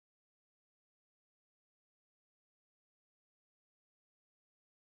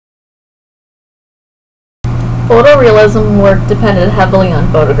Photorealism work depended heavily on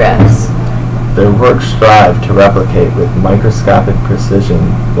photographs. Their work strived to replicate with microscopic precision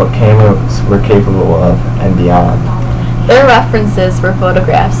what cameras were capable of and beyond. Their references were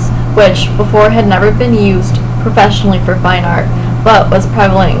photographs, which before had never been used professionally for fine art, but was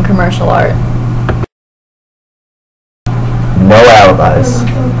prevalent in commercial art. No alibis,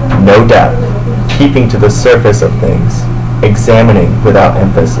 no depth, keeping to the surface of things, examining without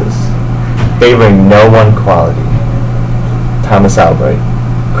emphasis, favoring no one quality. Thomas Albright,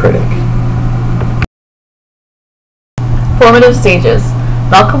 critic. Formative stages.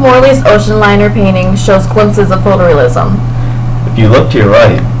 Malcolm Morley's ocean liner painting shows glimpses of photorealism. If you look to your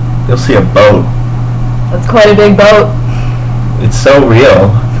right, you'll see a boat. That's quite a big boat. It's so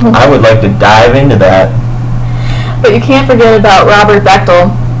real. I would like to dive into that. But you can't forget about Robert Bechtel.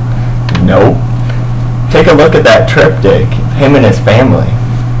 Nope. Take a look at that triptych, him and his family.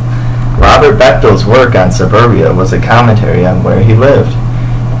 Robert Bechtel's work on suburbia was a commentary on where he lived.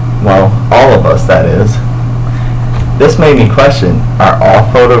 Well, all of us, that is. This made me question, are all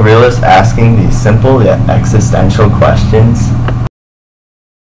photorealists asking these simple yet existential questions?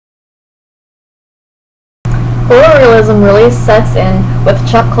 Photorealism really sets in with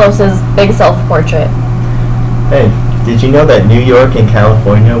Chuck Close's big self-portrait. Hey, did you know that New York and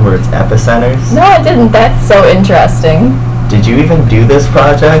California were its epicenters? No, I didn't. That's so interesting. Did you even do this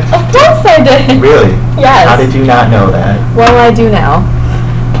project? Of course I did. Really? Yes. How did you not know that? Well, I do now.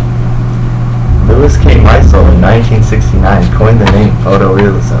 Louis K. Meisel in 1969 coined the name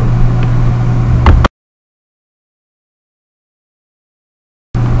photorealism.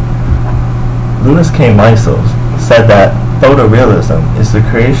 Louis K. Meisel said that photorealism is the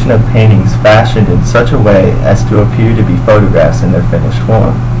creation of paintings fashioned in such a way as to appear to be photographs in their finished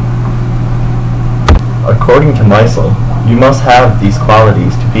form. According to Meisel, you must have these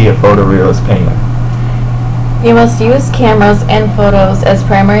qualities to be a photorealist painter. You must use cameras and photos as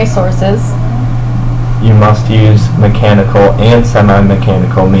primary sources. You must use mechanical and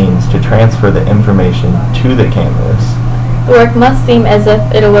semi-mechanical means to transfer the information to the cameras. The work must seem as if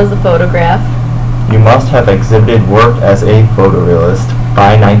it was a photograph. You must have exhibited work as a photorealist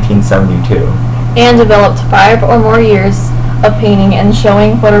by 1972. And developed 5 or more years of painting and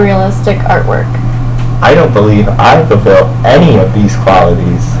showing photorealistic artwork. I don't believe I fulfill any of these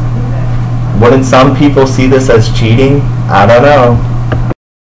qualities. Wouldn't some people see this as cheating? I don't know.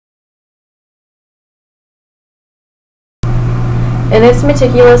 In its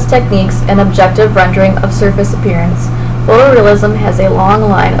meticulous techniques and objective rendering of surface appearance, photorealism has a long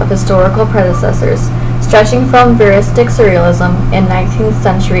line of historical predecessors, stretching from veristic surrealism in 19th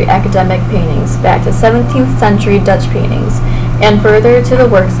century academic paintings back to 17th century Dutch paintings, and further to the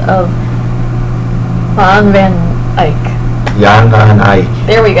works of Jan van Eyck. Jan van Eyck.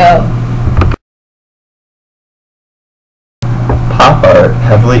 There we go. Pop art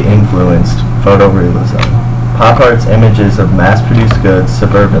heavily influenced photorealism. Pop art's images of mass-produced goods,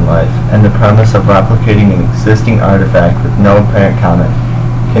 suburban life, and the premise of replicating an existing artifact with no apparent comment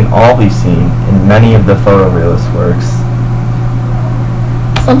can all be seen in many of the photorealist works.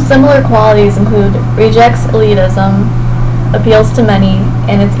 Some similar qualities include rejects elitism, appeals to many,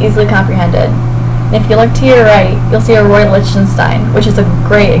 and it's easily comprehended. And if you look to your right, you'll see a Roy Lichtenstein, which is a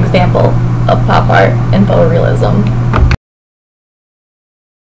great example of pop art and photorealism.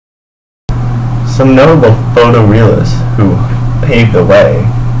 Some notable photorealists who paved the way,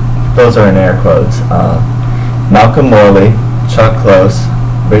 those are in air quotes, Malcolm Morley, Chuck Close,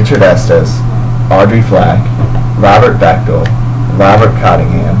 Richard Estes, Audrey Flack, Robert Bechtel, Robert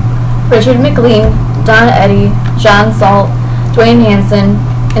Cottingham, Richard McLean, Don Eddy, John Salt, Dwayne Hansen,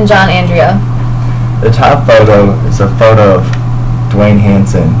 and John Andrea. The top photo is a photo of Dwayne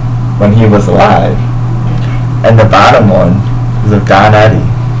Hansen when he was alive, and the bottom one is of Don Eddy.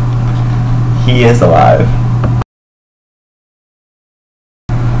 He is alive.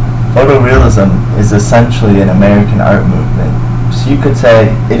 Photorealism is essentially an American art movement, so you could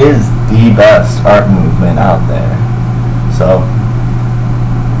say it is the best art movement out there. So,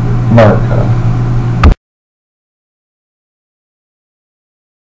 America.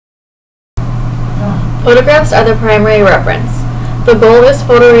 Photographs are the primary reference. The goal is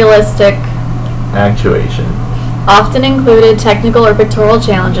photorealistic Actuation. often included technical or pictorial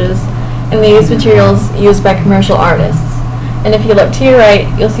challenges, and these materials used by commercial artists. And if you look to your right,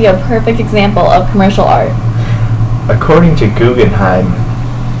 you'll see a perfect example of commercial art. According to Guggenheim,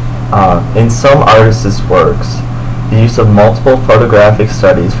 in some artists' works, the use of multiple photographic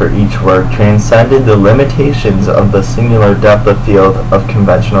studies for each work transcended the limitations of the singular depth of field of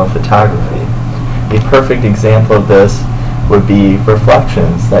conventional photography. A perfect example of this would be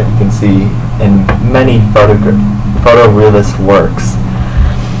reflections that you can see in many photorealist works.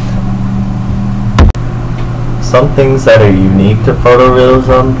 Some things that are unique to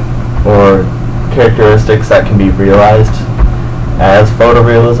photorealism, or characteristics that can be realized as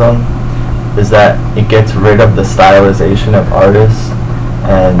photorealism, is that it gets rid of the stylization of artists,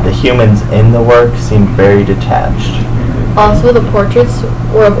 and the humans in the work seem very detached. Also, the portraits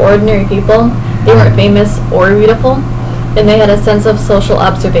were of ordinary people. They weren't famous or beautiful, and they had a sense of social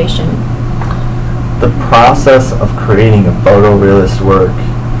observation. The process of creating a photorealist work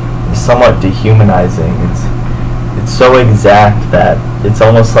is somewhat dehumanizing. It's so exact that it's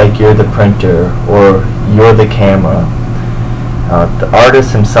almost like you're the printer or you're the camera. The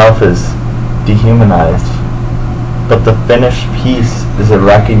artist himself is dehumanized, but the finished piece is a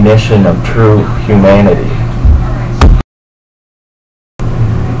recognition of true humanity.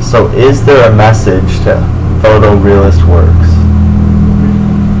 So is there a message to photorealist works?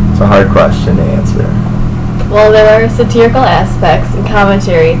 It's a hard question to answer. Well, there are satirical aspects and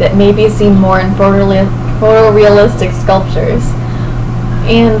commentary that may be seen more in photorealistic sculptures.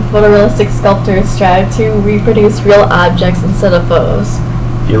 And photorealistic sculptors strive to reproduce real objects instead of photos.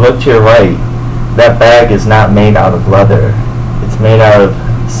 If you look to your right, that bag is not made out of leather. It's made out of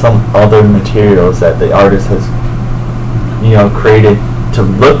some other materials that the artist has, created to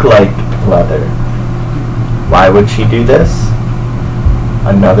look like leather. Why would she do this?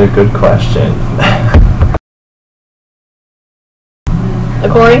 Another good question.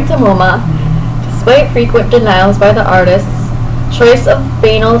 According to MoMA, despite frequent denials by the artists, choice of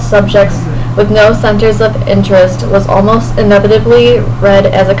banal subjects with no centers of interest was almost inevitably read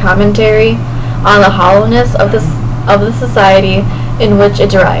as a commentary on the hollowness of the society in which it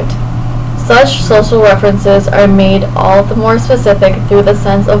derived. Such social references are made all the more specific through the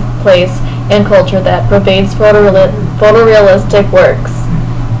sense of place and culture that pervades photorealistic works.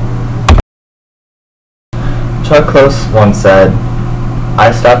 Chuck Close once said,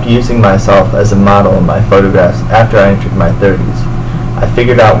 "I stopped using myself as a model in my photographs after I entered my 30s. I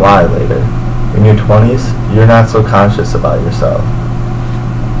figured out why later. In your 20s, you're not so conscious about yourself."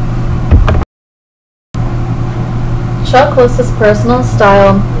 Chuck Close's personal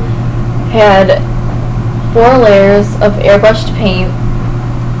style had 4 layers of airbrushed paint,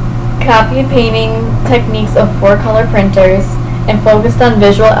 copy painting techniques of 4-color printers, and focused on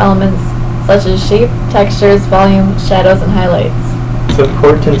visual elements such as shape, textures, volume, shadows, and highlights. It's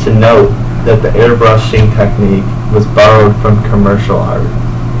important to note that the airbrushing technique was borrowed from commercial art.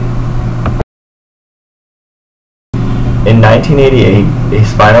 In 1988, a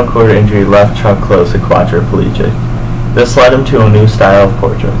spinal cord injury left Chuck Close a quadriplegic. This led him to a new style of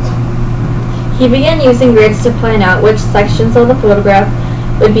portraits. He began using grids to plan out which sections of the photograph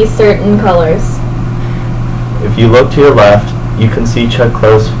would be certain colors. If you look to your left, you can see Chuck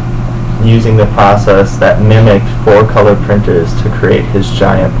Close using the process that mimicked 4-color printers to create his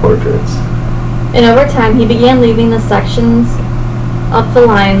giant portraits. And over time, he began leaving the sections of the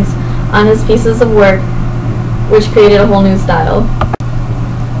lines on his pieces of work, which created a whole new style.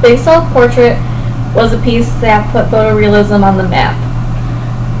 The self-portrait was a piece that put photorealism on the map.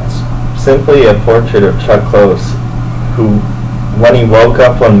 Simply a portrait of Chuck Close, who, when he woke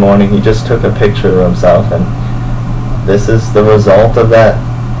up one morning, he just took a picture of himself, and this is the result of that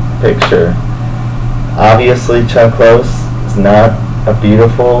picture. Obviously, Chuck Close is not a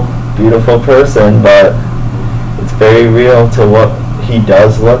beautiful person, but it's very real to what he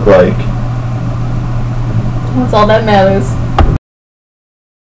does look like. That's all that matters.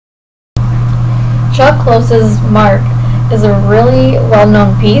 Chuck Close's Mark is a really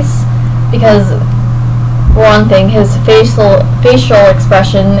well-known piece because, for one thing, his facial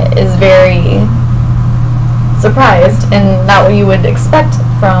expression is very surprised and not what you would expect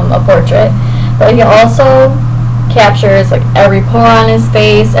from a portrait. But he also captures like every pore on his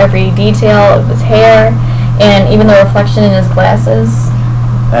face, every detail of his hair, and even the reflection in his glasses.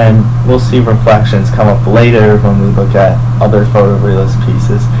 And we'll see reflections come up later when we look at other photorealist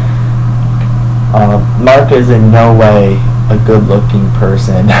pieces. Mark is in no way a good-looking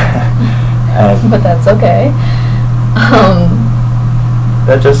person. But that's okay.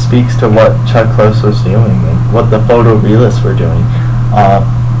 That just speaks to what Chuck Close was doing and what the photorealists were doing.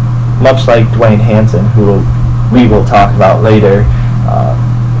 Much like Dwayne Hansen, who we will talk about later.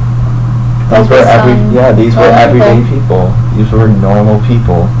 These were everyday people. These were normal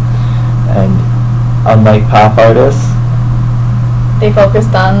people. And unlike pop artists, they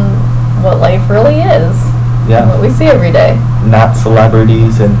focused on what life really is. Yeah. What we see every day. Not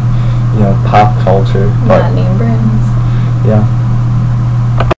celebrities and pop culture. Not name brands. Yeah.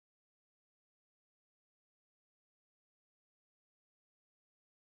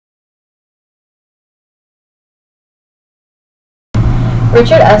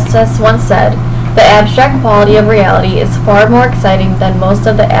 Richard Estes once said, "The abstract quality of reality is far more exciting than most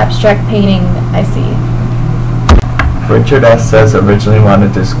of the abstract painting I see." Richard Estes originally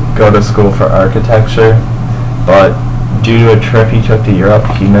wanted to go to school for architecture, but due to a trip he took to Europe,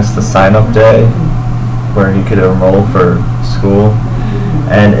 he missed the sign-up day where he could enroll for school.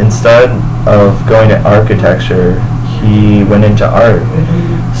 And instead of going to architecture, he went into art.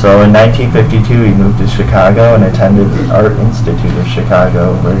 So in 1952, he moved to Chicago and attended the Art Institute of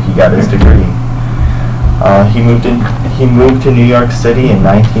Chicago, where he got his degree. He moved to New York City in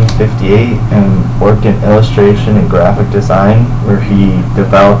 1958 and worked in illustration and graphic design, where he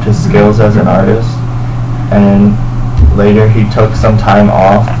developed his skills as an artist. And later, he took some time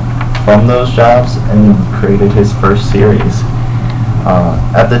off from those jobs and created his first series.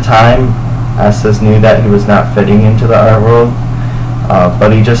 At the time, Estes knew that he was not fitting into the art world,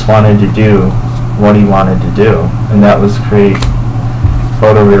 but he just wanted to do what he wanted to do, and that was create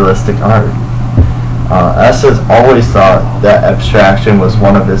photorealistic art. Estes always thought that abstraction was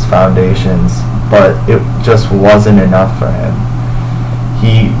one of his foundations, but it just wasn't enough for him.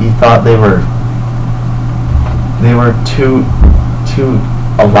 He thought they were too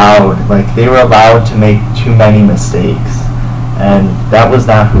allowed, like they were allowed to make too many mistakes. And that was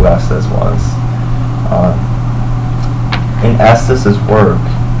not who Estes was. In Estes' work,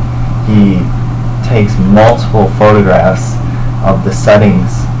 he takes multiple photographs of the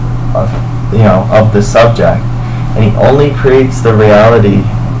settings of the subject, and he only creates the reality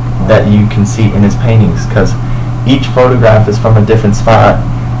that you can see in his paintings, because each photograph is from a different spot,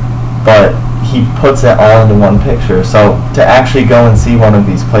 but he puts it all into one picture. So to actually go and see one of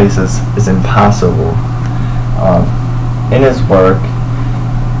these places is impossible. In his work,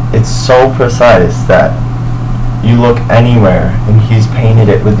 it's so precise that you look anywhere and he's painted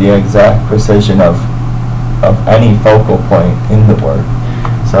it with the exact precision of any focal point in the work.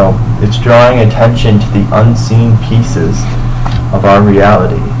 So it's drawing attention to the unseen pieces of our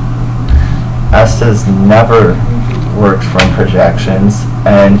reality. Estes never works from projections,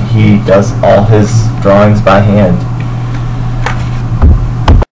 and he does all his drawings by hand.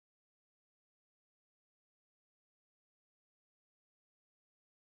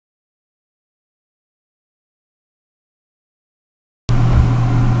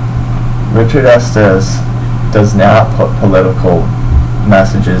 Richard Estes does not put political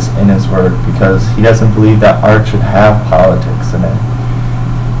messages in his work because he doesn't believe that art should have politics in it.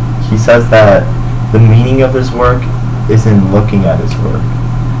 He says that the meaning of his work is in looking at his work.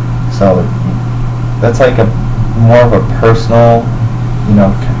 So that's like more of a personal,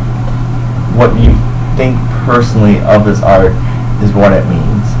 what you think personally of his art is what it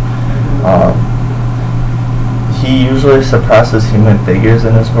means. He usually suppresses human figures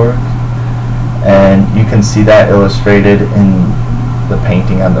in his work, and you can see that illustrated in the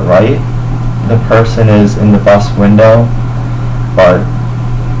painting on the right. The person is in the bus window, but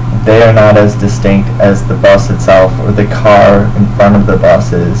they are not as distinct as the bus itself or the car in front of the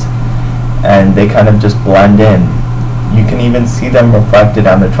bus is, and they kind of just blend in. You can even see them reflected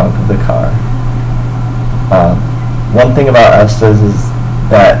on the trunk of the car. One thing about Estes is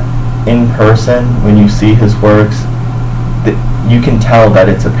that in person, when you see his works, you can tell that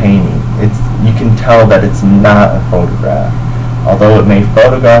it's a painting. You can tell that it's not a photograph. Although it may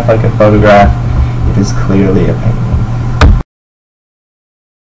photograph like a photograph, it is clearly a painting.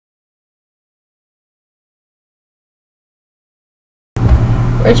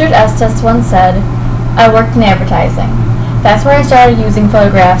 Richard Estes once said, "I worked in advertising. That's where I started using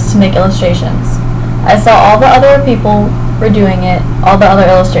photographs to make illustrations. I saw all the other people were doing it, all the other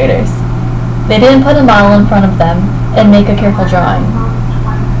illustrators. They didn't put a model in front of them and make a careful drawing."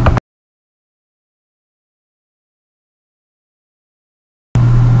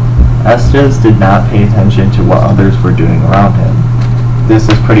 Estes did not pay attention to what others were doing around him. This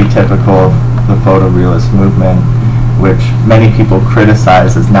is pretty typical of the photorealist movement, which many people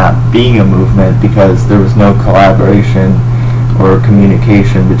criticize as not being a movement because there was no collaboration or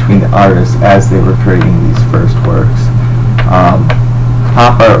communication between the artists as they were creating these first works.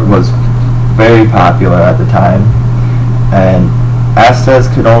 Pop art was very popular at the time, and Estes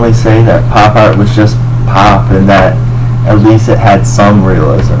could only say that pop art was just pop and that at least it had some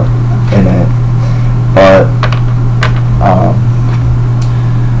realism in it. But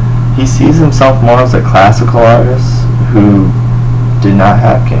he sees himself more as a classical artist who did not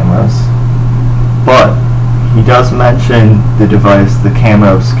have cameras. But he does mention the device, the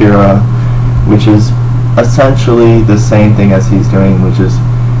camera obscura, which is essentially the same thing as he's doing, which is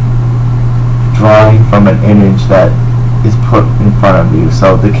drawing from an image that is put in front of you.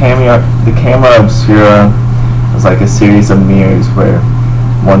 So the camera obscura is like a series of mirrors where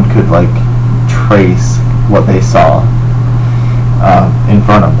one could like trace what they saw in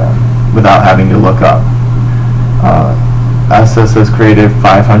front of them without having to look up. Estes has created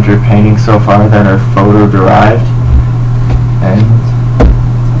 500 paintings so far that are photo derived, and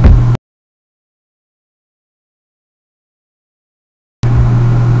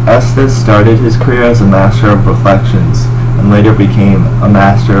Estes started his career as a master of reflections and later became a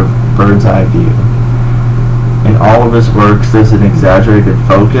master of bird's eye view. In all of his works there's an exaggerated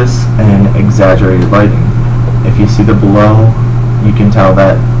focus and exaggerated lighting. If you see the below, you can tell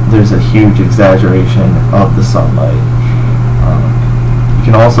that there's a huge exaggeration of the sunlight. You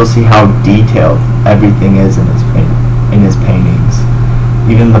can also see how detailed everything is in his paintings.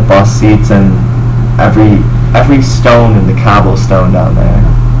 Even the bus seats and every stone in the cobblestone down there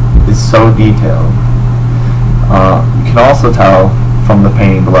is so detailed. You can also tell from the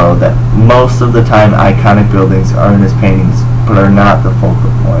painting below that most of the time iconic buildings are in his paintings but are not the focal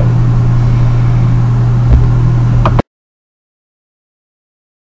point.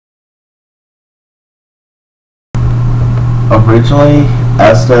 Originally,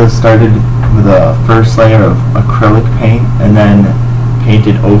 Estes started with a first layer of acrylic paint and then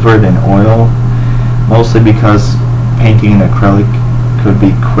painted over it in oil, mostly because painting in acrylic could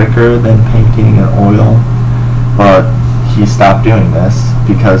be quicker than painting in oil, but he stopped doing this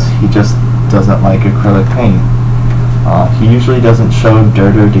because he just doesn't like acrylic paint. He usually doesn't show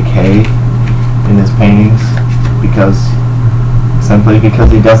dirt or decay in his paintings simply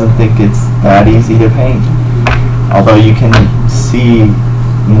because he doesn't think it's that easy to paint. Although you can see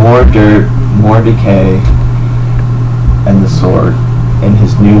more dirt, more decay, and the sort in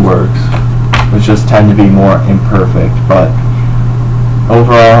his new works, which just tend to be more imperfect. But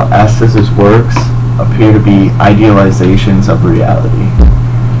overall, Estes' works appear to be idealizations of reality.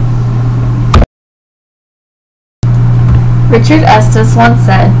 Richard Estes once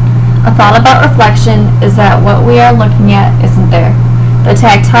said, "A thought about reflection is that what we are looking at isn't there. The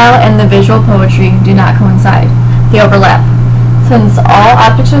tactile and the visual poetry do not coincide. They overlap. Since all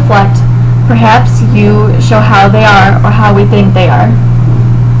objects reflect, perhaps you show how they are or how we think they are."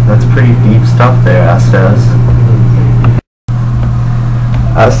 That's pretty deep stuff there, Estes.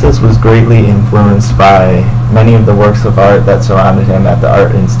 Estes was greatly influenced by many of the works of art that surrounded him at the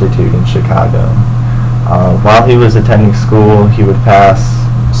Art Institute in Chicago. While he was attending school, he would pass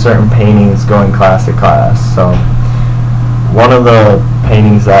certain paintings going class to class. So one of the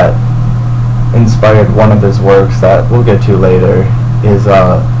paintings that inspired one of his works that we'll get to later is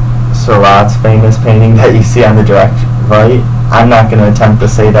Seurat's famous painting that you see on the direct right. I'm not going to attempt to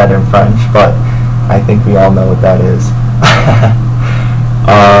say that in French, but I think we all know what that is.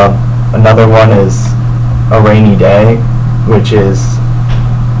 Another one is A Rainy Day, which is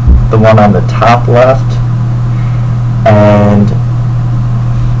the one on the top left, and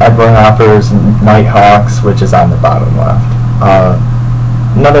Edward Hopper's Nighthawks, which is on the bottom left.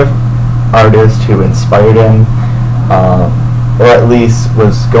 Another artist who inspired him, or at least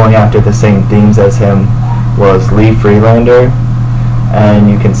was going after the same themes as him, was Lee Freelander, and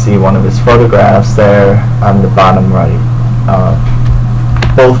you can see one of his photographs there on the bottom right.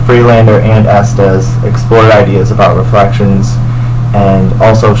 Both Freelander and Estes explored ideas about reflections and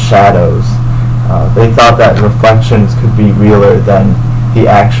also shadows. They thought that reflections could be realer than the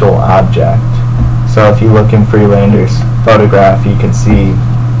actual object. So if you look in Freelander's photograph, you can see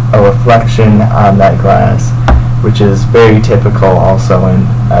a reflection on that glass, which is very typical also in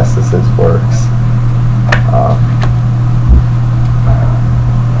Estes' works.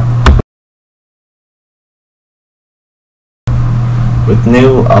 With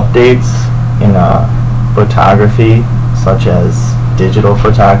new updates in photography, such as digital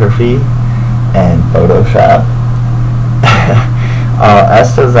photography and Photoshop,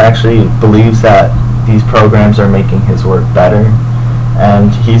 Estes actually believes that these programs are making his work better,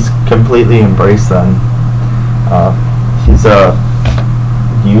 and he's completely embraced them. He's a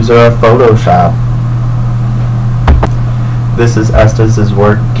user of Photoshop. This is Estes'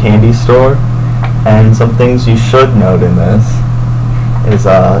 work, Candy Store, and some things you should note in this is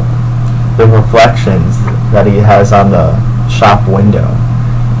the reflections that he has on the shop window.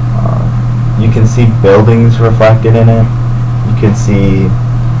 You can see buildings reflected in it. You can see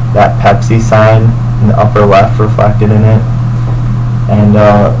that Pepsi sign in the upper left reflected in it. And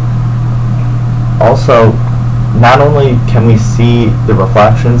also, not only can we see the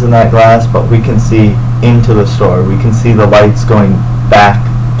reflections in that glass, but we can see into the store. We can see the lights going back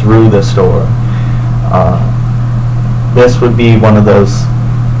through the store. This would be one of those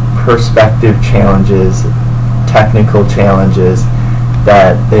perspective challenges, technical challenges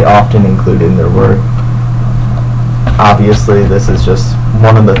that they often include in their work. obviously this is just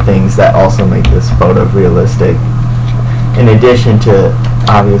one of the things that also make this photo realistic, in addition to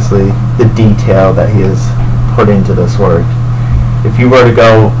obviously the detail that he has put into this work. If you were to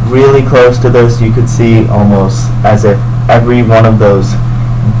go really close to this, you could see almost as if every one of those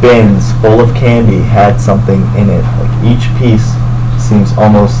bins full of candy had something in it. Like each piece seems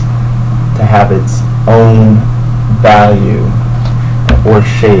almost to have its own value or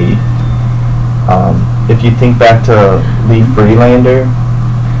shade. If you think back to Lee Freelander,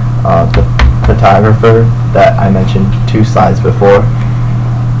 the photographer that I mentioned 2 slides before,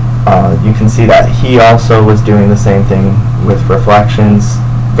 you can see that he also was doing the same thing with reflections,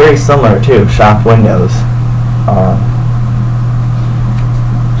 very similar to shop windows.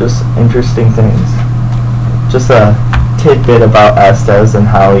 Just interesting things. Just a tidbit about Estes and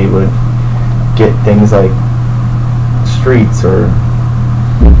how he would get things like streets or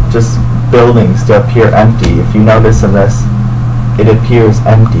just buildings to appear empty. If you notice in this, it appears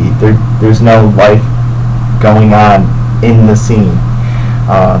empty. There's no life going on in the scene.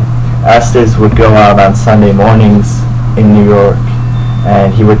 Estes would go out on Sunday mornings in New York,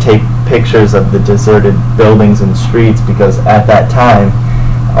 and he would take pictures of the deserted buildings and streets, because at that time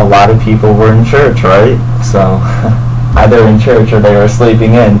a lot of people were in church, right? So either in church or they were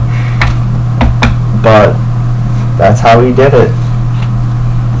sleeping in. But that's how he did it.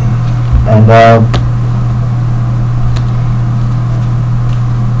 And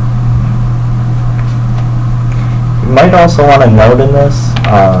you might also want to note in this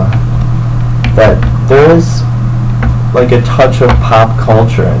that there is like a touch of pop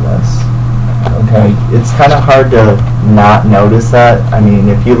culture in this. Okay, it's kind of hard to not notice that. I mean,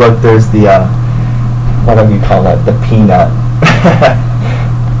 if you look, there's the whatever you call that, the peanut.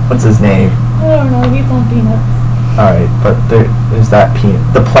 What's his name? I don't know. He's on peanuts. All right, but there's that peanut,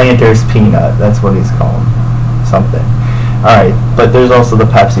 the planter's peanut. That's what he's called, something. All right, but there's also the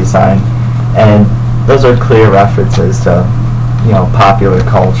Pepsi sign, and those are clear references to, you know, popular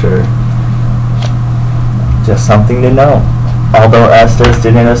culture. Just something to know. Although Estes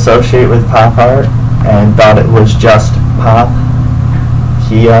didn't associate with pop art and thought it was just pop,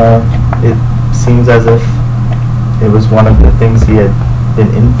 it seems as if it was one of the things he had been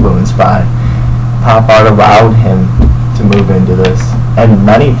influenced by. Pop art allowed him to move into this, and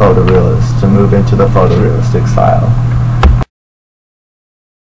many photorealists to move into the photorealistic style.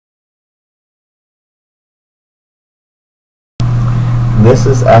 This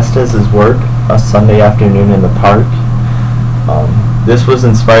is Estes' work, A Sunday Afternoon in the Park. This was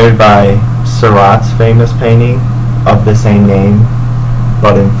inspired by Seurat's famous painting of the same name,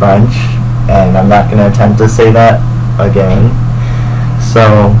 but in French, and I'm not going to attempt to say that again.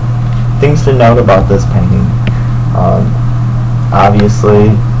 So, things to note about this painting.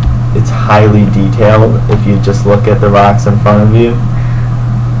 Obviously, it's highly detailed. If you just look at the rocks in front of you,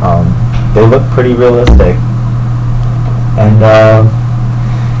 they look pretty realistic. And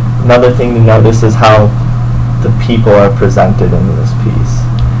another thing to notice is how the people are presented in this piece.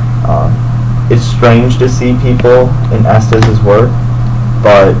 It's strange to see people in Estes' work,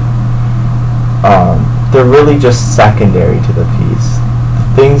 but they're really just secondary to the piece.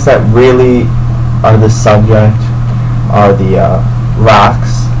 The things that really are the subject are the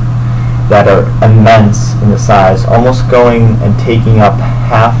rocks that are immense in the size, almost going and taking up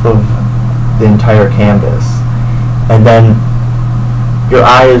half of the entire canvas. And then your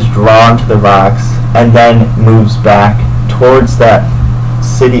eye is drawn to the rocks and then moves back towards that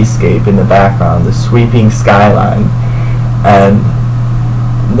cityscape in the background, the sweeping skyline, and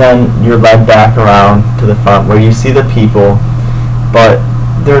then you're led back around to the front where you see the people, but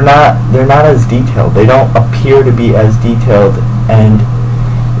they're not as detailed. They don't appear to be as detailed, and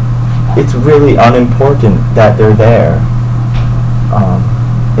it's really unimportant that they're there.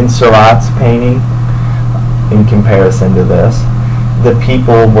 In Seurat's painting, in comparison to this, the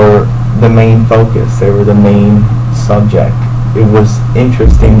people were the main focus. They were the main subject. It was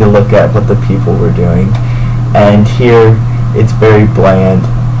interesting to look at what the people were doing. And here, it's very bland.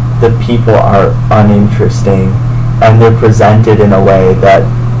 The people are uninteresting, and they're presented in a way that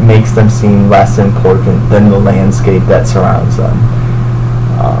makes them seem less important than the landscape that surrounds them.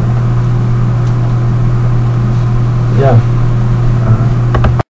 Yeah.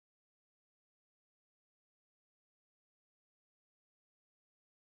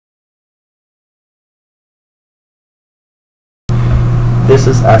 This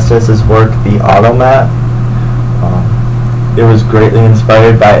is Estes' work, The Automat. It was greatly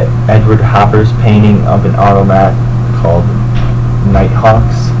inspired by Edward Hopper's painting of an automat called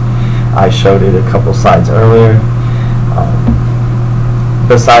Nighthawks. I showed it a couple slides earlier.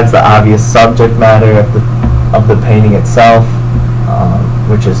 Besides the obvious subject matter of the of the painting itself,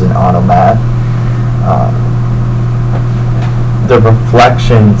 which is an automat. The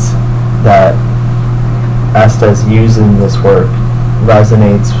reflections that Estes used in this work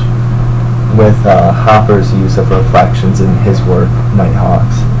resonates with Hopper's use of reflections in his work,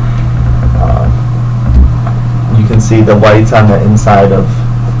 Nighthawks. You can see the lights on the inside of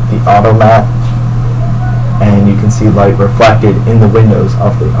the automat, and you can see light reflected in the windows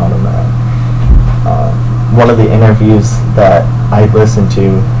of the automat. One of the interviews that I listened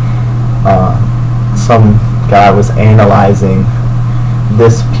to, some guy was analyzing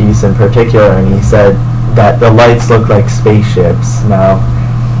this piece in particular, and he said that the lights look like spaceships. Now,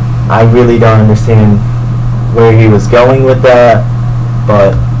 I really don't understand where he was going with that,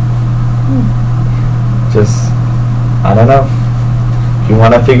 but just, I don't know. If you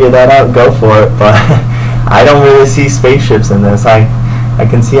want to figure that out, go for it, but I don't really see spaceships in this. I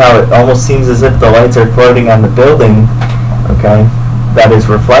can see how it almost seems as if the lights are floating on the building, okay, that is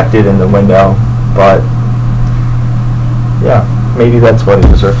reflected in the window, but yeah, maybe that's what he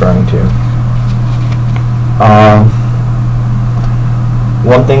was referring to.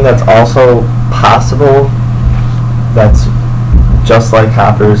 One thing that's also possible, that's just like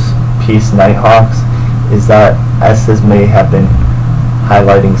Hopper's piece Nighthawks, is that Estes may have been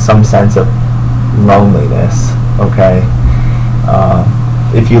highlighting some sense of loneliness, okay?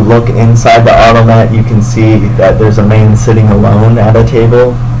 If you look inside the automat, you can see that there's a man sitting alone at a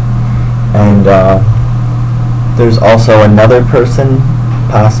table, and there's also another person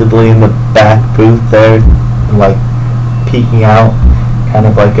possibly in the back booth there, like peeking out, kind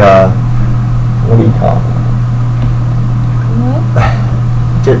of like a, what do you call it? What?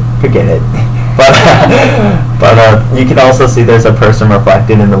 Just forget it. But you can also see there's a person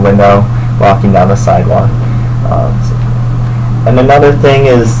reflected in the window walking down the sidewalk. And another thing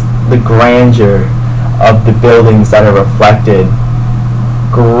is the grandeur of the buildings that are reflected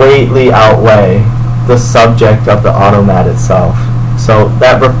greatly outweigh the subject of the automat itself. So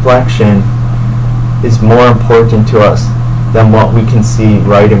that reflection is more important to us than what we can see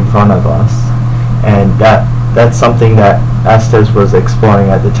right in front of us. And that's something that Estes was exploring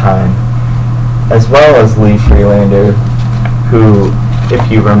at the time, as well as Lee Freelander, who,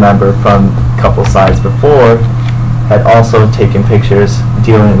 if you remember from a couple slides before, had also taken pictures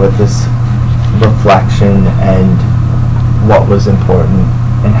dealing with this reflection and what was important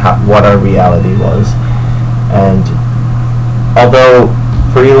and what our reality was. And although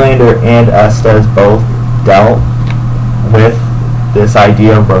Freelander and Estes both dealt with this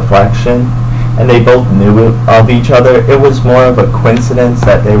idea of reflection, and they both knew of each other, it was more of a coincidence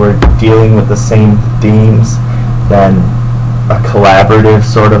that they were dealing with the same themes than a collaborative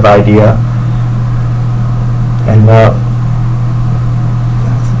sort of idea. And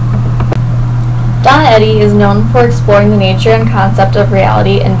Don Eddy is known for exploring the nature and concept of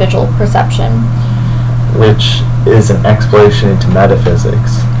reality and visual perception, which is an exploration into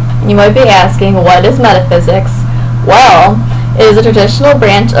metaphysics. You might be asking, what is metaphysics? Well, it is a traditional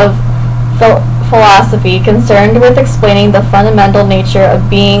branch of philosophy concerned with explaining the fundamental nature of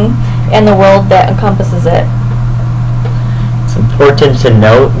being and the world that encompasses it. It's important to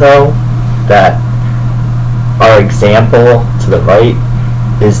note, though, that our example to the right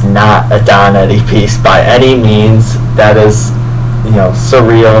is not a Don Eddy piece by any means. That is,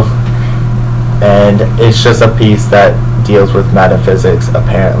 surreal, and it's just a piece that deals with metaphysics,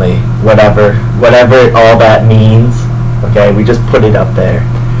 apparently. Whatever all that means, okay, we just put it up there.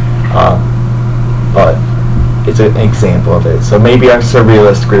 But it's an example of it. So maybe our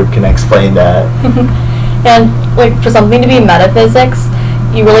surrealist group can explain that. And for something to be metaphysics,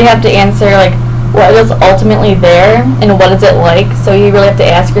 you really have to answer what is ultimately there and what is it like. So you really have to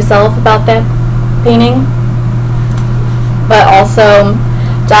ask yourself about that painting. But also,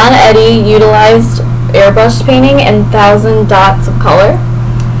 Don Eddy utilized airbrush painting and 1,000 dots of color,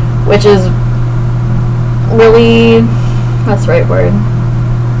 which is really, that's the right word.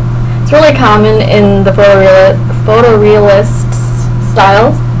 It's really common in the photorealist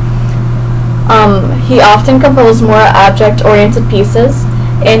styles. He often composed more object-oriented pieces,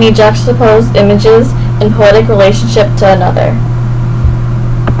 and he juxtaposed images in poetic relationship to another.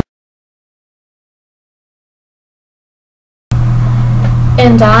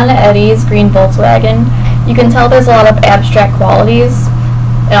 In Don Eddy's green Volkswagen, you can tell there's a lot of abstract qualities,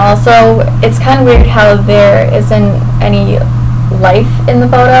 and also it's kind of weird how there isn't any life in the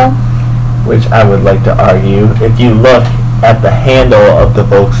photo. Which I would like to argue, if you look at the handle of the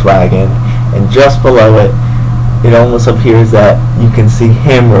Volkswagen and just below it, it almost appears that you can see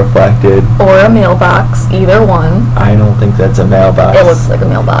him reflected. Or a mailbox, either one. I don't think that's a mailbox. It looks like a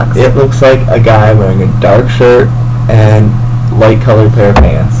mailbox. It looks like a guy wearing a dark shirt and light colored pair of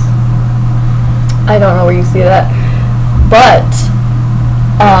pants. I don't know where you see that. But,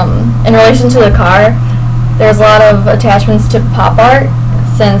 in relation to the car, there's a lot of attachments to pop art,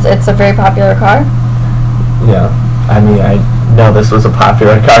 since it's a very popular car. Yeah, I mean, I know this was a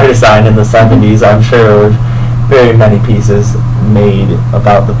popular car design in the 70s. I'm sure there were very many pieces made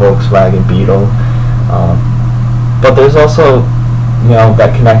about the Volkswagen Beetle. But there's also,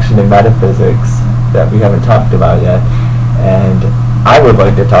 that connection to metaphysics that we haven't talked about yet. And I would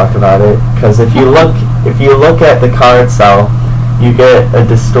like to talk about it, because if you look at the car itself, you get a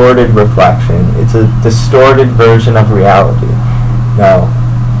distorted reflection. It's a distorted version of reality. Now,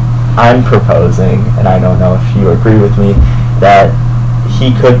 I'm proposing, and I don't know if you agree with me, that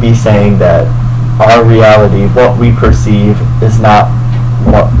he could be saying that our reality, what we perceive, is not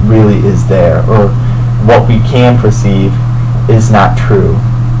what really is there, or what we can perceive is not true.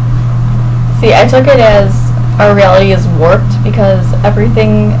 See, I took it as our reality is warped because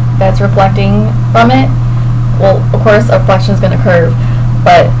everything that's reflecting from it, well, of course, a reflection is going to curve,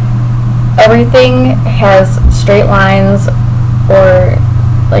 but everything has straight lines or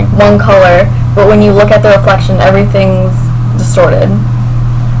like one color, but when you look at the reflection, everything's distorted.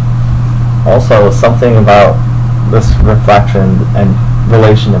 Also, something about this reflection and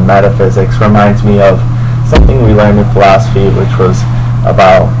relation to metaphysics reminds me of something we learned in philosophy, which was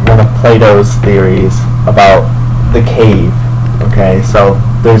about one of Plato's theories about the cave. Okay, so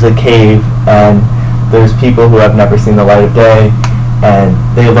there's a cave, and there's people who have never seen the light of day, and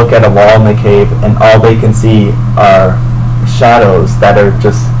they look at a wall in the cave, and all they can see are shadows that are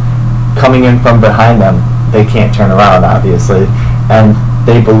just coming in from behind them. They can't turn around, obviously, and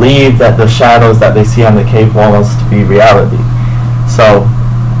they believe that the shadows that they see on the cave walls to be reality. So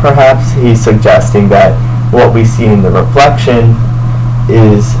perhaps he's suggesting that what we see in the reflection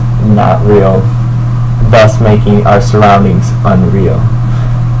is not real, thus making our surroundings unreal.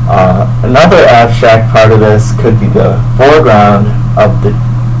 Another abstract part of this could be the foreground of the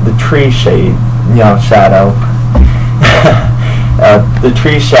tree shade, shadow. The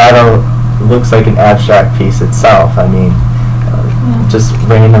tree shadow looks like an abstract piece itself. I mean, just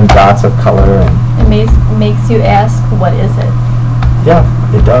random dots of color. And it makes you ask, what is it? Yeah,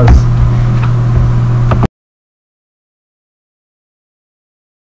 it does.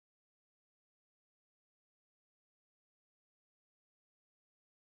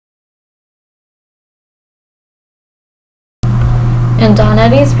 In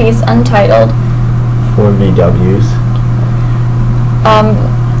Donetti's piece Untitled, 4 VWs.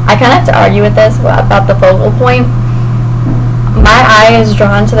 I kind of have to argue with this about the focal point. My eye is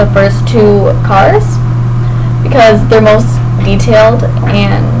drawn to the first two cars because they're most detailed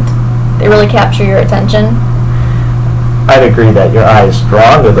and they really capture your attention. I'd agree that your eye is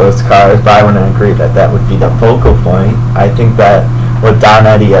drawn to those cars, but I wouldn't agree that that would be the focal point. I think that what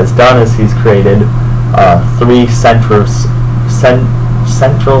Donetti has done is he's created 3 central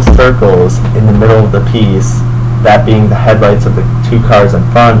circles in the middle of the piece, that being the headlights of the 2 cars in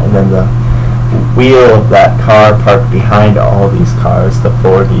front, and then the wheel of that car parked behind all these cars, the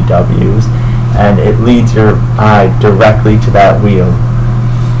 4 VWs, and it leads your eye directly to that wheel.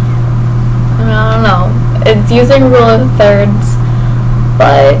 I don't know. It's using rule of thirds,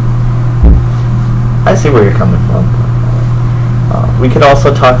 but I see where you're coming from. We could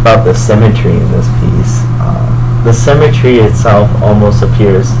also talk about the symmetry in this piece. The symmetry itself almost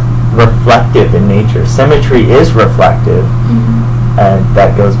appears reflective in nature. Symmetry is reflective, and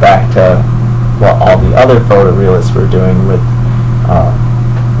that goes back to what all the other photorealists were doing with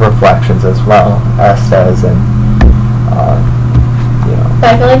reflections as well, Estes and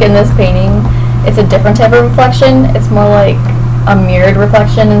But I feel like in this painting, it's a different type of reflection. It's more like a mirrored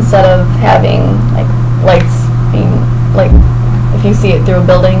reflection instead of having like lights being like if you see it through a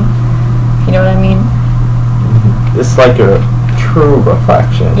building. You know what I mean? It's like a true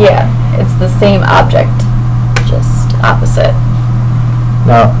reflection. Yeah, it's the same object, just opposite.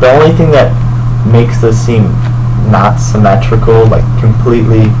 Now, the only thing that makes this seem not symmetrical, like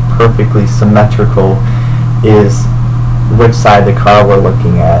completely, perfectly symmetrical, is which side the car we're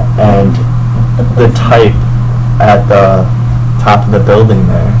looking at, and the type at the top of the building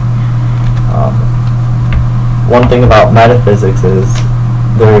there. One thing about metaphysics is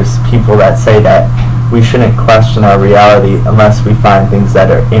there's people that say that we shouldn't question our reality unless we find things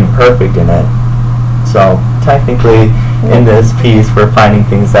that are imperfect in it. So technically, in this piece, we're finding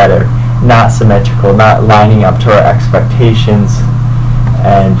things that are not symmetrical, not lining up to our expectations,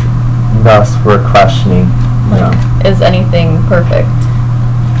 and thus we're questioning Like, is anything perfect?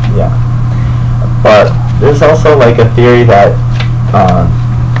 Yeah. But there's also like a theory that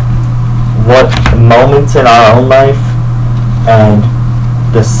what moments in our own life and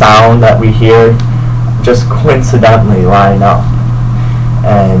the sound that we hear just coincidentally line up.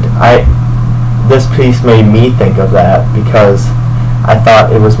 And this piece made me think of that because I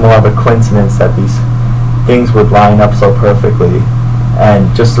thought it was more of a coincidence that these things would line up so perfectly,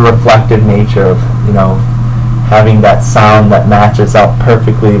 and just the reflective nature of, having that sound that matches up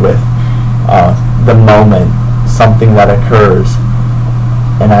perfectly with the moment, something that occurs.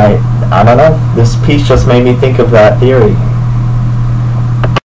 And I don't know, this piece just made me think of that theory.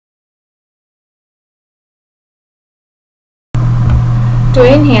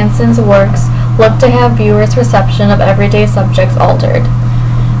 Dwayne Hanson's works look to have viewers' perception of everyday subjects altered.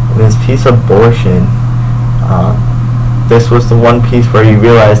 In his piece Abortion, this was the one piece where he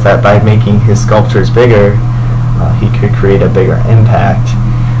realized that by making his sculptures bigger, he could create a bigger impact.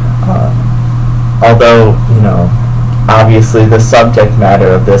 Although, obviously the subject matter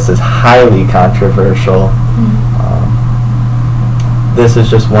of this is highly controversial. This is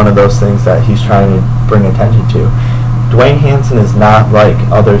just one of those things that he's trying to bring attention to. Dwayne Hanson is not like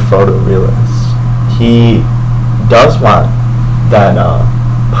other photorealists. He does want that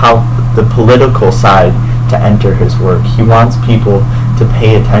the political side to enter his work. He wants people to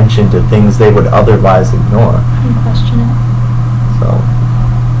pay attention to things they would otherwise ignore. And question it. So.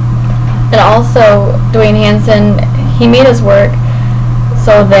 And also, Dwayne Hanson, he made his work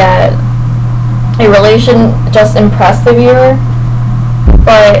so that it really shouldn't just impress the viewer,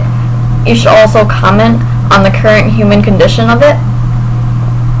 but you should also comment on the current human condition of it.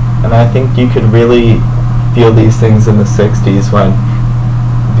 And I think you could really feel these things in the 60s when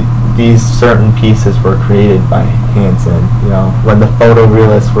these certain pieces were created by Hanson. When the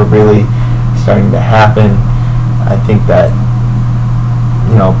photorealists were really starting to happen, I think that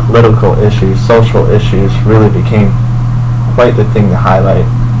political issues, social issues really became quite the thing to highlight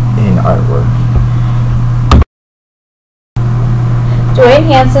in artwork. Dwayne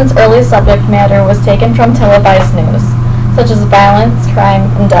Hanson's early subject matter was taken from televised news, such as violence, crime,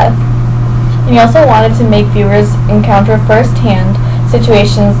 and death. And he also wanted to make viewers encounter firsthand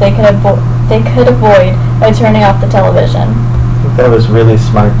situations they could avoid by turning off the television. I think that was really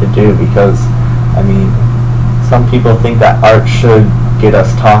smart to do because, some people think that art should get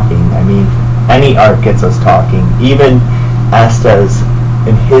us talking. Any art gets us talking. Even Estes,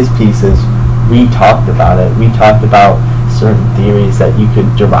 in his pieces, we talked about it. We talked about certain theories that you could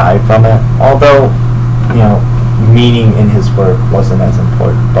derive from it, although, meaning in his work wasn't as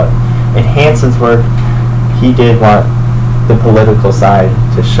important. But in Hanson's work, he did want the political side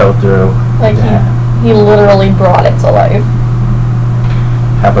to show through. Like he literally brought it to life.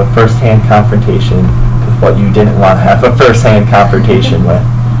 Have a first-hand confrontation with what you didn't want to have a first-hand confrontation with.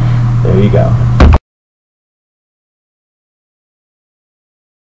 There you go.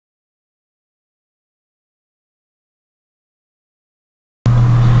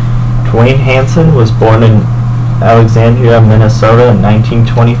 Dwayne Hanson was born in Alexandria, Minnesota in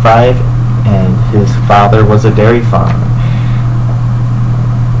 1925, and his father was a dairy farmer.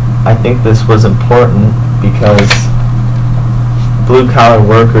 I think this was important because blue-collar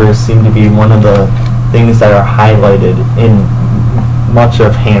workers seem to be one of the things that are highlighted in much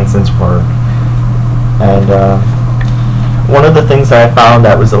of Hanson's work. And one of the things that I found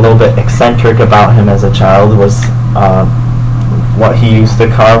that was a little bit eccentric about him as a child was what he used to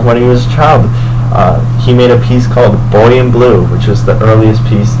carve when he was a child. He made a piece called Boy in Blue, which is the earliest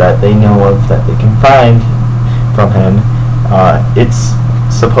piece that they know of that they can find from him. It's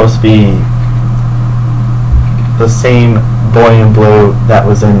supposed to be the same Boy in Blue that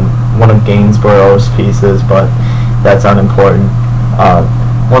was in one of Gainsborough's pieces, but that's unimportant.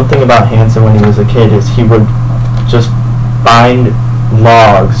 One thing about Hanson when he was a kid is he would just find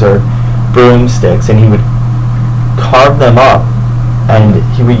logs or broomsticks and he would carve them up, and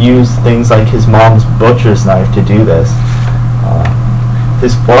he would use things like his mom's butcher's knife to do this.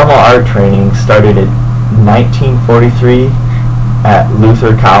 His formal art training started in 1943 at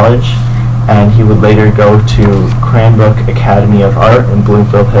Luther College, and he would later go to Cranbrook Academy of Art in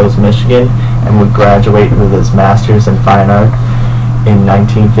Bloomfield Hills, Michigan, and would graduate with his master's in fine art in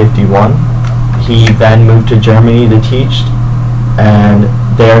 1951. He then moved to Germany to teach, and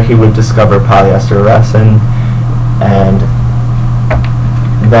there he would discover polyester resin, and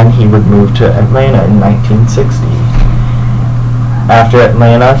then he would move to Atlanta in 1960. After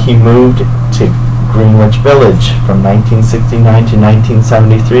Atlanta, he moved to Greenwich Village from 1969 to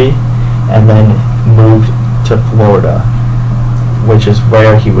 1973, and then moved to Florida, which is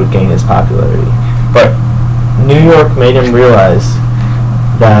where he would gain his popularity. But New York made him realize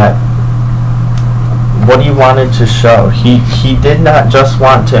that what he wanted to show, he did not just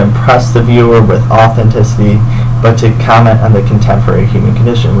want to impress the viewer with authenticity, but to comment on the contemporary human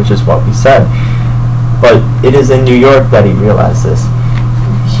condition, which is what we said. But it is in New York that he realized this.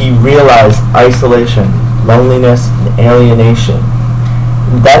 He realized isolation, loneliness, and alienation.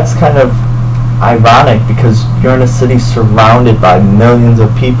 That's kind of ironic because you're in a city surrounded by millions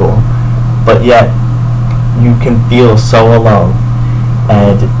of people, but yet you can feel so alone.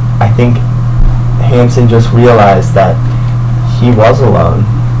 And I think Hansen just realized that he was alone.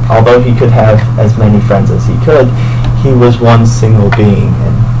 Although he could have as many friends as he could, he was one single being,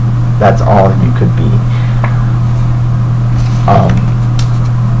 and that's all you could be.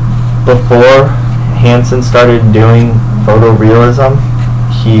 Before Hansen started doing photorealism,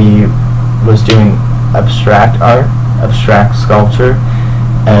 he was doing abstract art, abstract sculpture,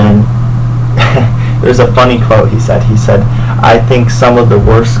 and there's a funny quote he said. He said, "I think some of the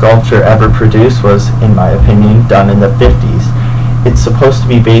worst sculpture ever produced was, in my opinion, done in the 50s. It's supposed to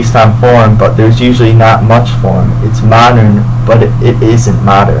be based on form, but there's usually not much form. It's modern, but it isn't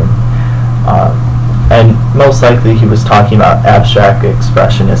modern." And most likely he was talking about abstract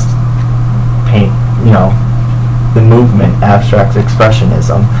expressionist paint, the movement, abstract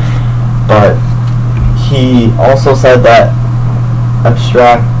expressionism. But he also said that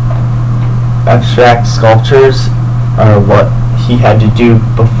abstract sculptures are what he had to do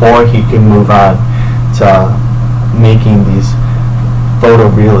before he could move on to making these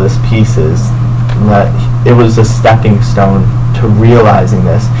photorealist pieces. That it was a stepping stone to realizing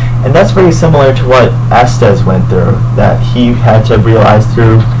this. And that's very similar to what Estes went through, that he had to realize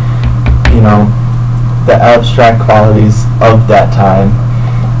through, the abstract qualities of that time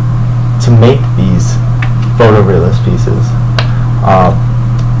to make these photorealist pieces.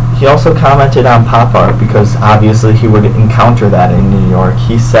 He also commented on pop art because obviously he would encounter that in New York.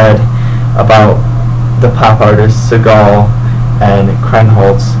 He said about the pop artists Segal and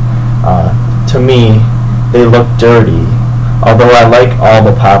Krenholz, to me, they look dirty. Although I like all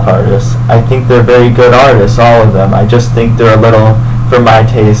the pop artists, I think they're very good artists, all of them. I just think they're a little, for my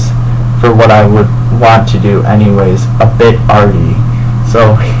taste, for what I would want to do anyways, a bit arty.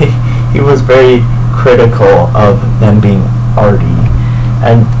 So he was very critical of them being arty.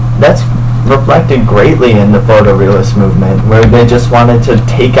 And that's reflected greatly in the photorealist movement, where they just wanted to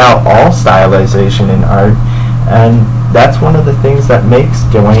take out all stylization in art. And that's one of the things that makes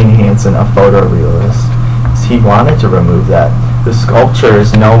Dwayne Hansen a photorealist. He wanted to remove that. The sculpture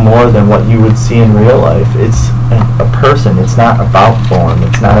is no more than what you would see in real life. It's a person. It's not about form.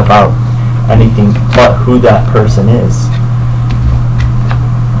 It's not about anything but who that person is.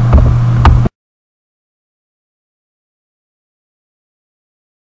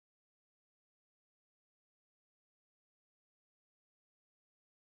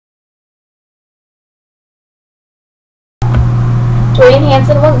 Dwayne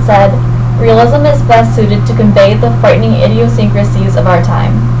Hansen once said, "Realism is best suited to convey the frightening idiosyncrasies of our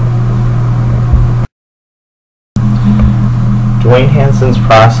time." Dwayne Hansen's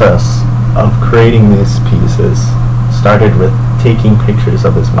process of creating these pieces started with taking pictures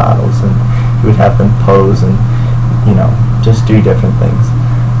of his models, and he would have them pose and, just do different things.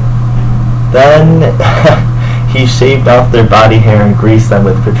 Then he shaved off their body hair and greased them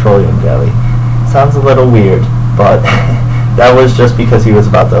with petroleum jelly. Sounds a little weird, but that was just because he was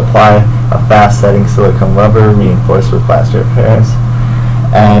about to apply a fast-setting silicone rubber reinforced with plaster of Paris.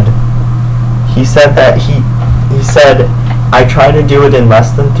 And he said that he said, "I try to do it in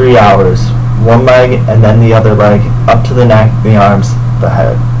less than 3 hours, one leg and then the other leg, up to the neck, the arms, the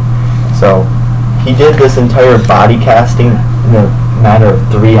head." So he did this entire body casting in a matter of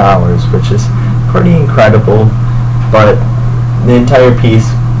 3 hours, which is pretty incredible. But the entire piece,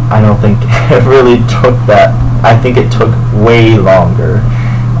 I don't think it really took that. I think it took way longer.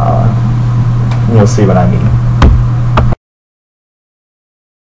 You'll see what I mean.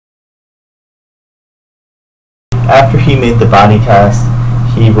 After he made the body cast,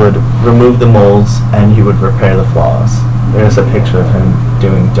 he would remove the molds and he would repair the flaws. There's a picture of him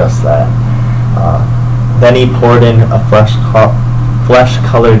doing just that. Then he poured in a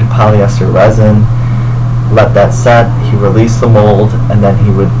flesh-colored polyester resin, let that set, he released the mold, and then he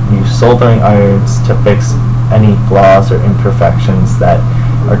would use soldering irons to fix any flaws or imperfections that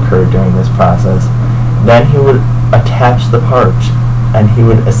occurred during this process. Then he would attach the parts and he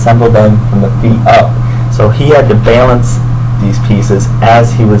would assemble them from the feet up. So he had to balance these pieces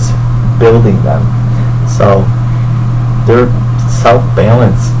as he was building them. So they're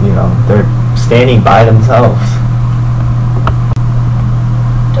self-balanced, they're standing by themselves.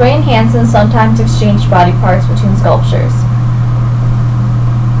 Dwayne Hansen sometimes exchanged body parts between sculptures,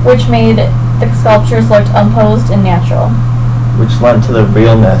 which made the sculptures look unposed and natural. Which led to the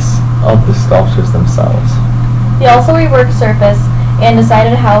realness of the sculptures themselves. He also reworked surface and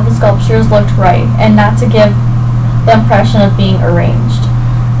decided how the sculptures looked right and not to give the impression of being arranged.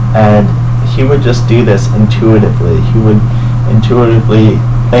 And he would just do this intuitively. He would intuitively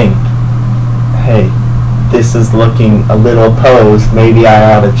think, hey, this is looking a little posed, maybe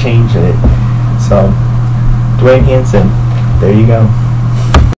I ought to change it. So, Dwayne Hansen, there you go.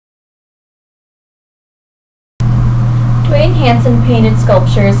 Dwayne Hansen painted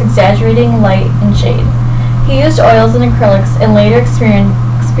sculptures exaggerating light and shade. He used oils and acrylics and later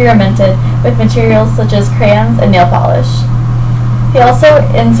experimented with materials such as crayons and nail polish. He also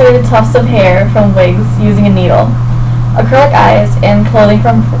inserted tufts of hair from wigs using a needle, acrylic eyes, and clothing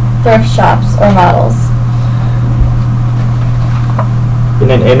from thrift shops or models. In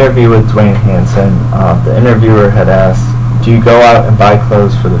an interview with Dwayne Hansen, the interviewer had asked, do you go out and buy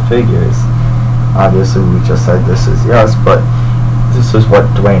clothes for the figures? Obviously, we just said this is yes, but this is what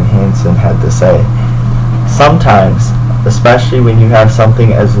Dwayne Hansen had to say. Sometimes, especially when you have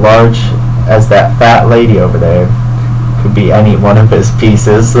something as large as that fat lady over there, could be any one of his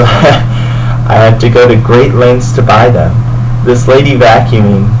pieces, I have to go to great lengths to buy them. This lady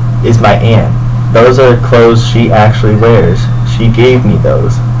vacuuming is my aunt. Those are clothes she actually wears. She gave me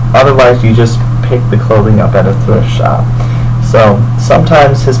those. Otherwise, you just pick the clothing up at a thrift shop. So,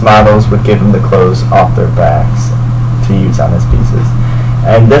 sometimes his models would give him the clothes off their backs to use on his pieces.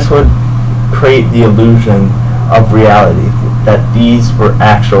 And this would create the illusion of reality, that these were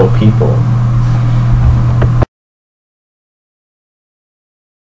actual people.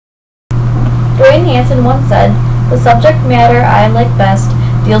 Dwayne Hansen once said, "The subject matter I like best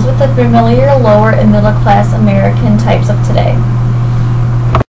deals with the familiar lower and middle class American types of today."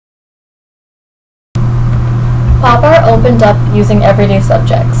 Pop art opened up using everyday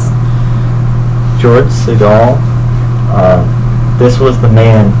subjects. George Segal, this was the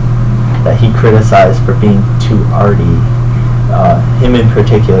man that he criticized for being too arty, him in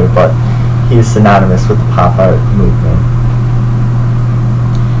particular, but he is synonymous with the pop art movement.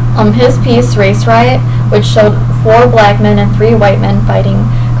 His piece, Race Riot, which showed 4 black men and 3 white men fighting,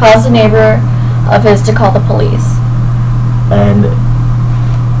 caused a neighbor of his to call the police. And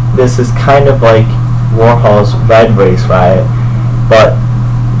this is kind of like Warhol's Red Race Riot, but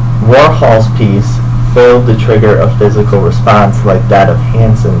Warhol's piece failed to trigger a physical response like that of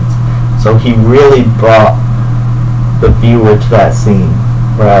Hansen's. So he really brought the viewer to that scene,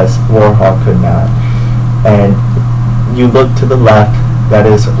 whereas Warhol could not. And you look to the left, that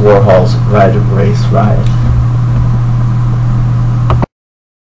is Warhol's Red Race Riot.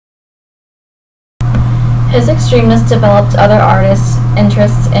 His extremists developed other artists'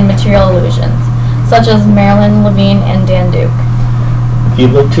 interests in material illusions, such as Marilyn Levine and Dan Duke. If you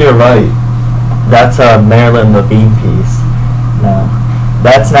look to your right, that's a Marilyn Levine piece. Now,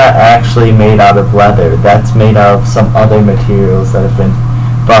 that's not actually made out of leather. That's made out of some other materials that have been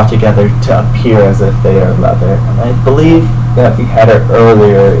brought together to appear as if they are leather. And I believe that we had it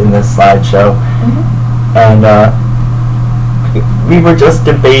earlier in this slideshow. Mm-hmm. And we were just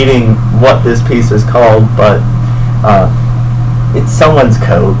debating what this piece is called, but it's someone's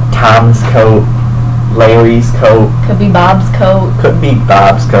coat. Tom's coat, Larry's coat. Could be Bob's coat. Could be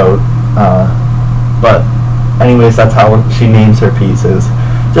Bob's coat. But anyways, that's how she names her pieces.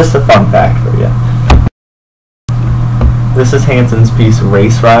 Just a fun fact for you. This is Hansen's piece,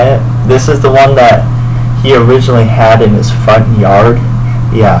 Race Riot. This is the one that he originally had in his front yard.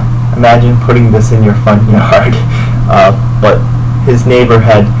 Yeah, imagine putting this in your front yard. But his neighbor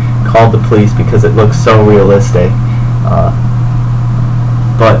had called the police because it looks so realistic.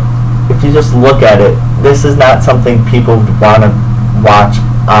 But if you just look at it, this is not something people would want to watch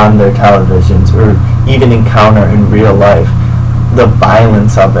on their televisions or even encounter in real life. The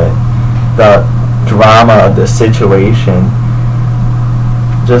violence of it, the drama of the situation,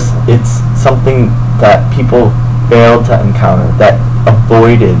 just it's something that people failed to encounter, that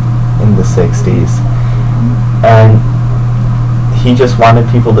avoided in the 60s. And he just wanted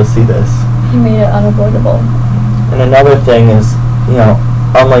people to see this. He made it unavoidable. And another thing is, you know,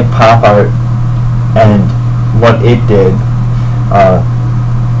 unlike pop art and what it did,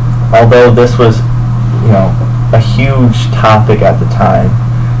 although this was, you know, a huge topic at the time,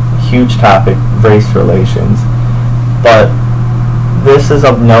 a huge topic, race relations, but this is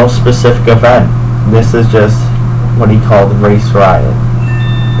of no specific event. This is just what he called Race Riot,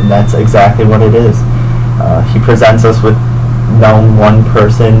 and that's exactly what it is. He presents us with no one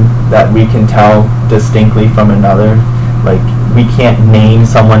person that we can tell distinctly from another. Like, we can't name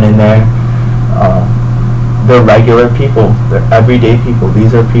someone in there. They're regular people. They're everyday people.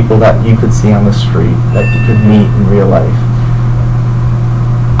 These are people that you could see on the street, that you could meet in real life.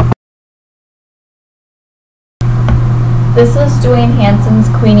 This is Dwayne Hanson's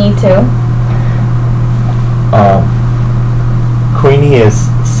Queenie too. Queenie is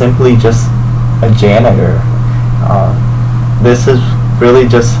simply just a janitor. This is really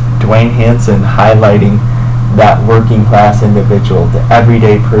just Dwayne Hanson highlighting that working class individual, the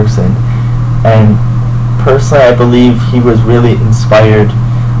everyday person. And personally, I believe he was really inspired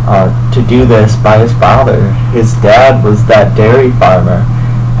to do this by his father. His dad was that dairy farmer,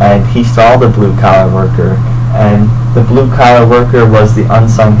 and he saw the blue-collar worker, and the blue-collar worker was the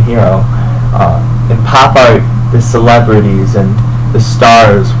unsung hero. In pop art, the celebrities and the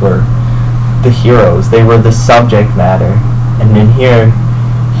stars were the heroes. They were the subject matter. And in here,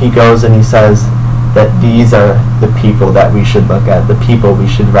 he goes and he says that these are the people that we should look at, the people we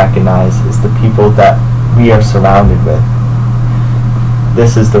should recognize as the people that we are surrounded with.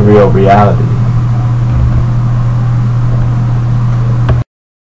 This is the real reality.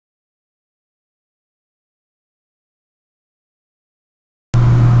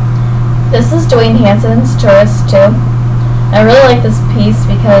 This is Dwayne Hanson's Tourist too. I really like this piece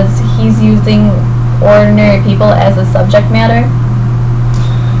because he's using ordinary people as a subject matter.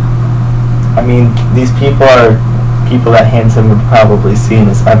 I mean, these people are people that Hanson would probably see in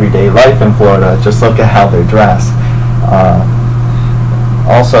his everyday life in Florida. Just look at how they're dressed.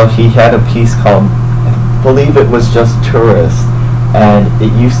 Also, he had a piece called, I believe it was just Tourist, and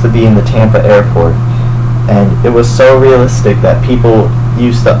it used to be in the Tampa airport. And it was so realistic that people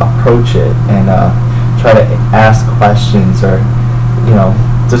used to approach it and try to ask questions, or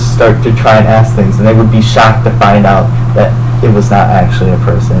just start to try and ask things, and they would be shocked to find out that it was not actually a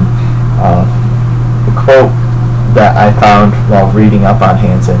person. The quote that I found while reading up on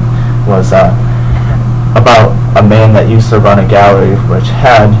Hanson was about a man that used to run a gallery which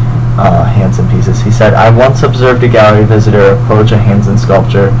had Hanson pieces. He said, "I once observed a gallery visitor approach a Hanson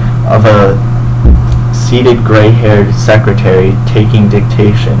sculpture of a seated gray-haired secretary taking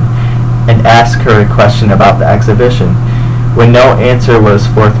dictation and ask her a question about the exhibition. When no answer was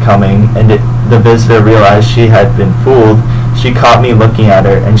forthcoming and the visitor realized she had been fooled, she caught me looking at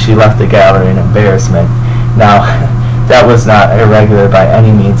her and she left the gallery in embarrassment." Now, that was not irregular by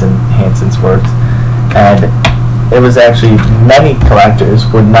any means in Hanson's works, and it was actually many collectors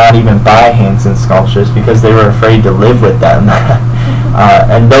would not even buy Hanson sculptures because they were afraid to live with them.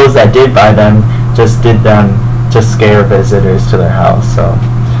 And those that did buy them just did them to scare visitors to their house. So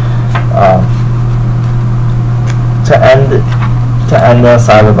to end this,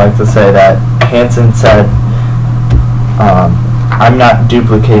 I would like to say that Hanson said, "I'm not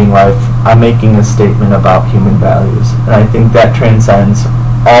duplicating life, I'm making a statement about human values." And I think that transcends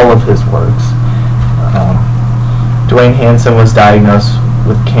all of his works. Dwayne Hanson was diagnosed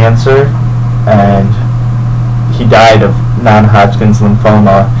with cancer, and he died of non-Hodgkin's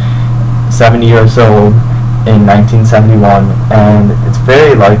lymphoma 70 years old in 1971, and it's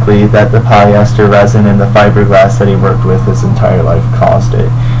very likely that the polyester resin and the fiberglass that he worked with his entire life caused it.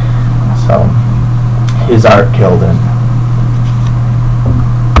 So his art killed him.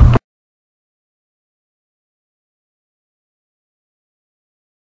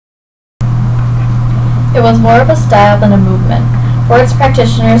 It was more of a style than a movement, for its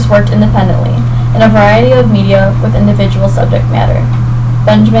practitioners worked independently, in a variety of media with individual subject matter.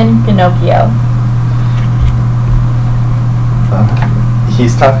 Benjamin Ginocchio.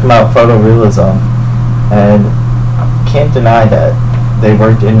 He's talking about photorealism, and can't deny that they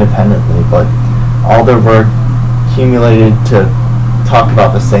worked independently, but all their work accumulated to talk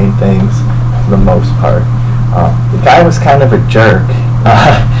about the same things for the most part. The guy was kind of a jerk.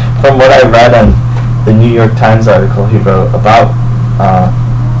 From what I read on the New York Times article he wrote about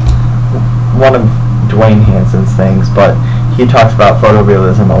one of Dwayne Hanson's things, but he talks about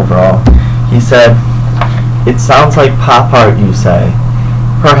photorealism overall. He said, "It sounds like pop art, you say.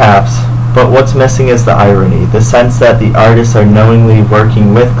 Perhaps, but what's missing is the irony, the sense that the artists are knowingly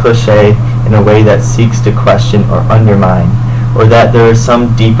working with cliché in a way that seeks to question or undermine, or that there is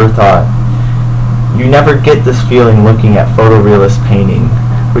some deeper thought. You never get this feeling looking at photorealist painting,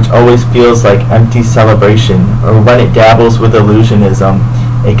 which always feels like empty celebration, or when it dabbles with illusionism,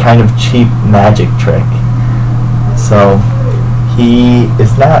 a kind of cheap magic trick." So he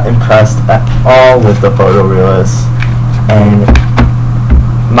is not impressed at all with the photorealists and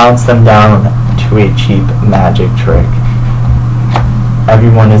mounts them down to a cheap magic trick.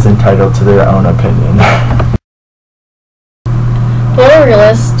 Everyone is entitled to their own opinion.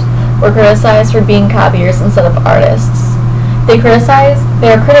 Photorealists were criticized for being copiers instead of artists. They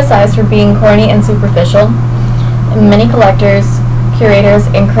are criticized for being corny and superficial, and many collectors, curators,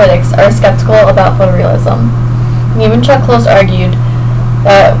 and critics are skeptical about photorealism. And even Chuck Close argued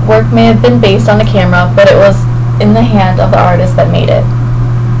that work may have been based on a camera, but it was in the hand of the artist that made it.